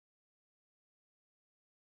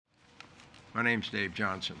My name's Dave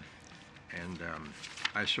Johnson, and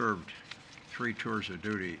I served 3 tours of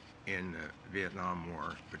duty in the Vietnam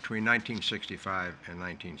War between 1965 and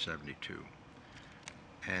 1972.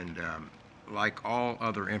 And like all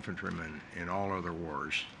other infantrymen in all other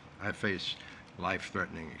wars, I faced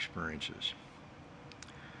life-threatening experiences.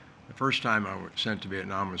 The first time I was sent to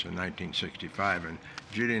Vietnam was in 1965, and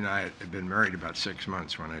Judy and I had been married about 6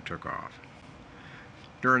 months when I took off.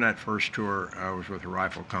 During that first tour, I was with a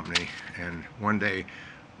rifle company, and one day,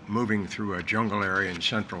 moving through a jungle area in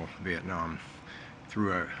central Vietnam,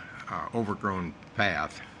 through a overgrown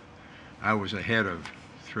path, I was ahead of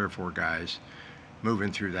 3 or 4 guys,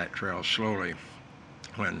 moving through that trail slowly,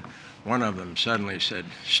 when one of them suddenly said,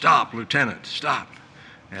 "Stop, Lieutenant, stop!"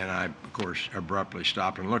 And I, of course, abruptly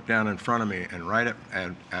stopped and looked down in front of me, and right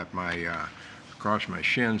at my across my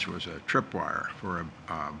shins was a tripwire for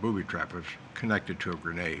a booby trap. It was connected to a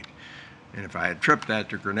grenade. And if I had tripped that,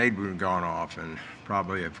 the grenade would have gone off and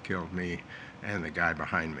probably have killed me and the guy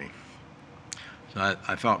behind me. So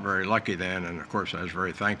I felt very lucky then, and of course I was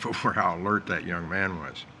very thankful for how alert that young man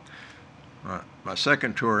was. My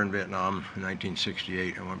second tour in Vietnam in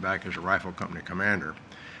 1968, I went back as a rifle company commander.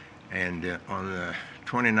 And on the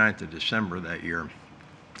 29th of December that year,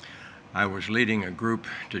 I was leading a group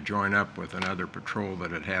to join up with another patrol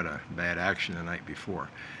that had had a bad accident the night before.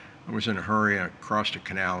 I was in a hurry. I crossed a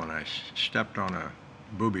canal and I stepped on a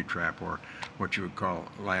booby trap, or what you would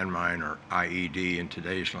call landmine, or IED in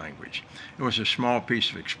today's language. It was a small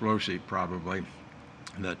piece of explosive, probably,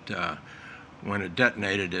 that when it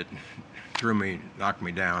detonated, it threw me, knocked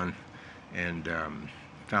me down, and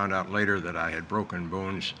found out later that I had broken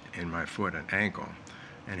bones in my foot and ankle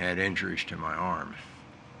and had injuries to my arm.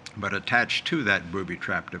 But attached to that booby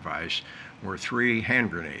trap device were 3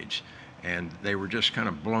 hand grenades, and they were just kind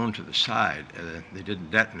of blown to the side. They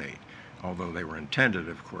didn't detonate, although they were intended,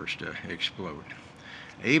 of course, to explode.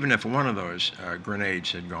 Even if one of those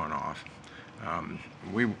grenades had gone off,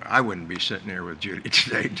 I wouldn't be sitting here with Judy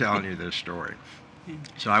today telling you this story.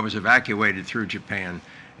 So I was evacuated through Japan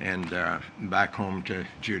and back home to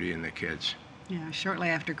Judy and the kids. Yeah, shortly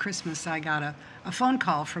after Christmas, I got a phone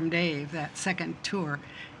call from Dave, that second tour,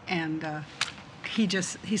 and he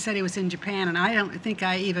said he was in Japan, and I don't think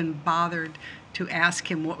I even bothered to ask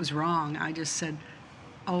him what was wrong. I just said,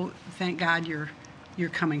 "Oh, thank God you're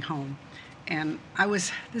coming home." And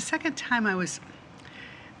the second time I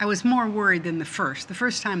was more worried than the first. The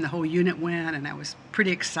first time the whole unit went, and I was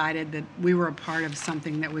pretty excited that we were a part of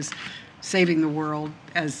something that was saving the world,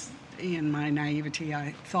 as in my naivety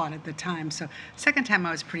I thought at the time. So second time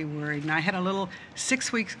I was pretty worried, and I had a little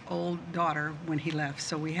 6-week-old daughter when he left,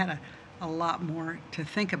 so we had a lot more to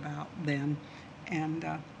think about then, and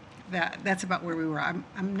that's about where we were.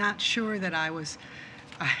 I'm not sure that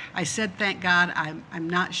I said thank God. I'm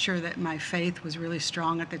not sure that my faith was really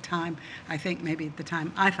strong at the time. I think maybe at the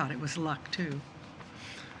time I thought it was luck too.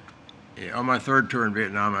 Yeah, on my third tour in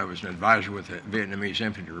Vietnam, I was an advisor with the Vietnamese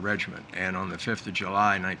Infantry Regiment, and on the 5th of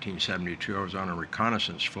July, 1972, I was on a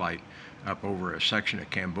reconnaissance flight up over a section of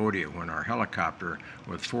Cambodia when our helicopter,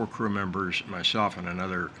 with 4 crew members, myself and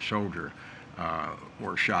another soldier,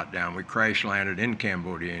 were shot down. We crash landed in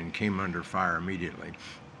Cambodia and came under fire immediately.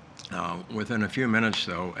 Within a few minutes,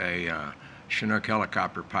 though, a Chinook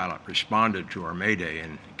helicopter pilot responded to our mayday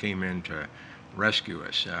and came in to rescue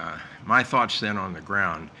us. My thoughts then on the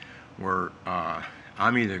ground were,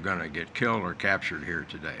 I'm either going to get killed or captured here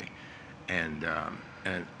today. And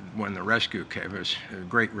when the rescue came, it was a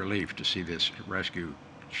great relief to see this rescue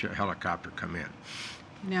helicopter come in.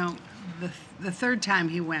 Now, the third time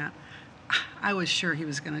he went, I was sure he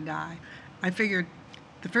was going to die. I figured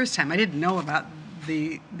the first time, I didn't know about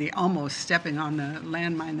the almost stepping on the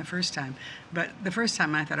landmine the first time, but the first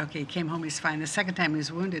time I thought, okay, he came home, he's fine. The second time he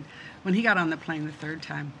was wounded. When he got on the plane the third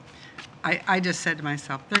time, I just said to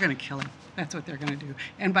myself, they're going to kill him. That's what they're going to do.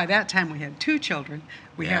 And by that time, we had 2 children.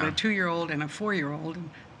 We had a 2-year-old and a 4-year-old,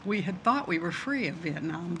 and we had thought we were free of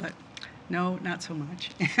Vietnam, but no, not so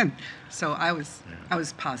much. And so I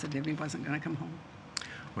was positive he wasn't going to come home.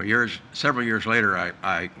 Well, several years later,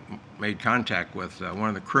 I made contact with one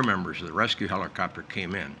of the crew members of the rescue helicopter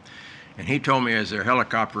came in. And he told me as their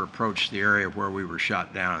helicopter approached the area where we were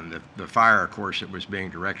shot down, the fire, of course, that was being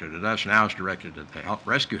directed at us now is directed at the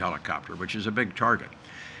rescue helicopter, which is a big target.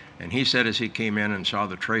 And he said as he came in and saw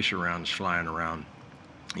the tracer rounds flying around,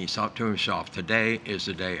 he thought to himself, today is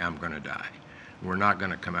the day I'm going to die. We're not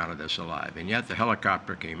going to come out of this alive. And yet the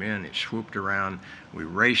helicopter came in, it swooped around, we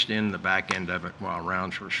raced in the back end of it while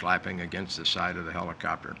rounds were slapping against the side of the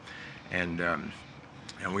helicopter. And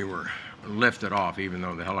we were lifted off even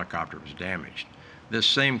though the helicopter was damaged. This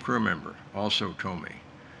same crew member also told me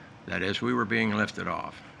that as we were being lifted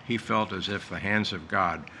off, he felt as if the hands of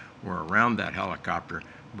God were around that helicopter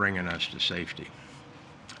bringing us to safety.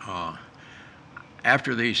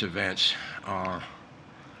 After these events,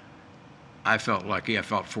 I felt lucky. I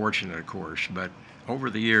felt fortunate, of course, but over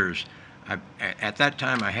the years, at that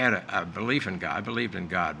time I had a belief in God. I believed in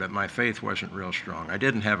God, but my faith wasn't real strong. I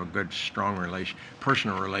didn't have a good, strong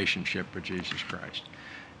personal relationship with Jesus Christ.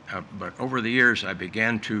 But over the years, I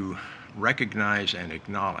began to recognize and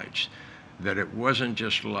acknowledge that it wasn't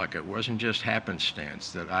just luck, it wasn't just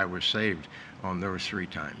happenstance that I was saved on those 3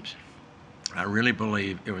 times. I really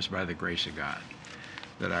believe it was by the grace of God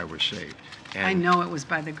that I was saved. And I know it was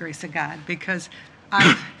by the grace of God, because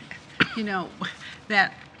I, you know,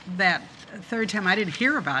 that third time I didn't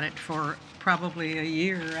hear about it for probably a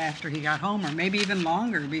year after he got home, or maybe even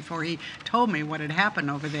longer before he told me what had happened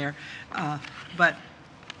over there. But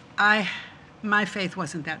my faith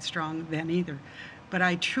wasn't that strong then either. But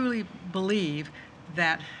I truly believe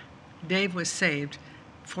that Dave was saved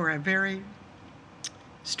for a very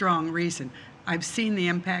strong reason. I've seen the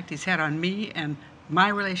impact he's had on me and my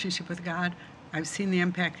relationship with God. I've seen the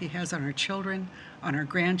impact he has on our children, on our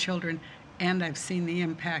grandchildren, and I've seen the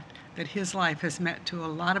impact that his life has met to a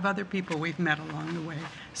lot of other people we've met along the way.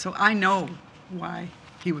 So I know why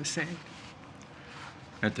he was saved.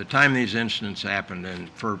 At the time these incidents happened, and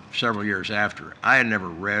for several years after, I had never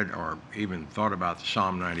read or even thought about the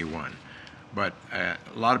Psalm 91. But a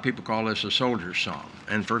lot of people call this a soldier's psalm,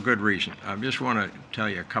 and for good reason. I just want to tell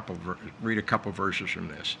you read a couple verses from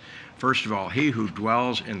this. First of all, he who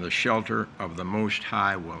dwells in the shelter of the Most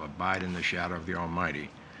High will abide in the shadow of the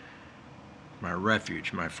Almighty. My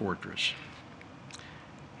refuge, my fortress.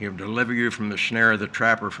 He will deliver you from the snare of the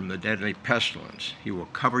trapper, from the deadly pestilence. He will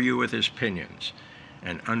cover you with his pinions,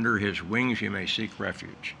 and under his wings you may seek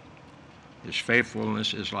refuge. His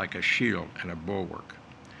faithfulness is like a shield and a bulwark.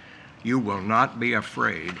 You will not be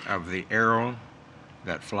afraid of the arrow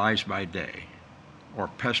that flies by day, or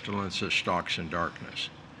pestilence that stalks in darkness.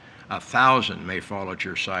 1,000 may fall at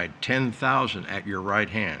your side, 10,000 at your right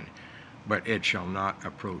hand, but it shall not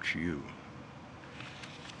approach you.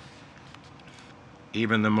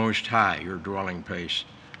 Even the Most High, your dwelling place,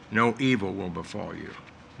 no evil will befall you.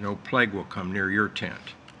 No plague will come near your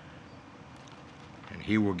tent. And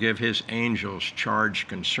he will give his angels charge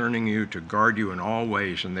concerning you to guard you in all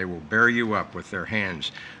ways, and they will bear you up with their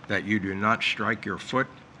hands, that you do not strike your foot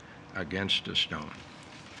against a stone.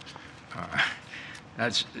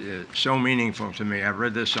 That's so meaningful to me. I've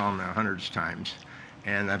read this psalm hundreds of times,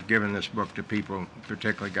 and I've given this book to people,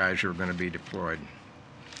 particularly guys who are going to be deployed.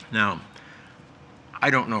 Now, I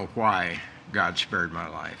don't know why God spared my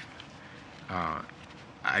life.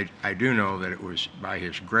 I do know that it was by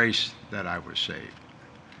his grace that I was saved.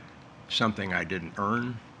 Something I didn't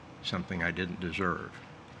earn, something I didn't deserve.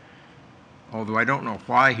 Although I don't know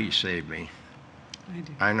why he saved me,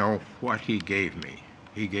 I know what he gave me.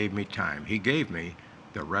 He gave me time. He gave me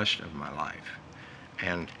the rest of my life.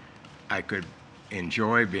 And I could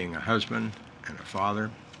enjoy being a husband and a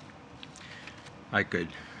father. I could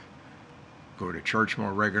go to church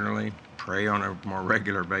more regularly, pray on a more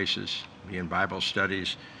regular basis, be in Bible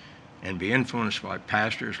studies, and be influenced by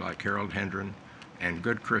pastors like Harold Hendren and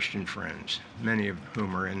good Christian friends, many of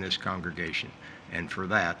whom are in this congregation. And for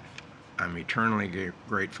that, I'm eternally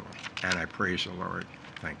grateful, and I praise the Lord.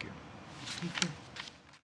 Thank you. Thank you.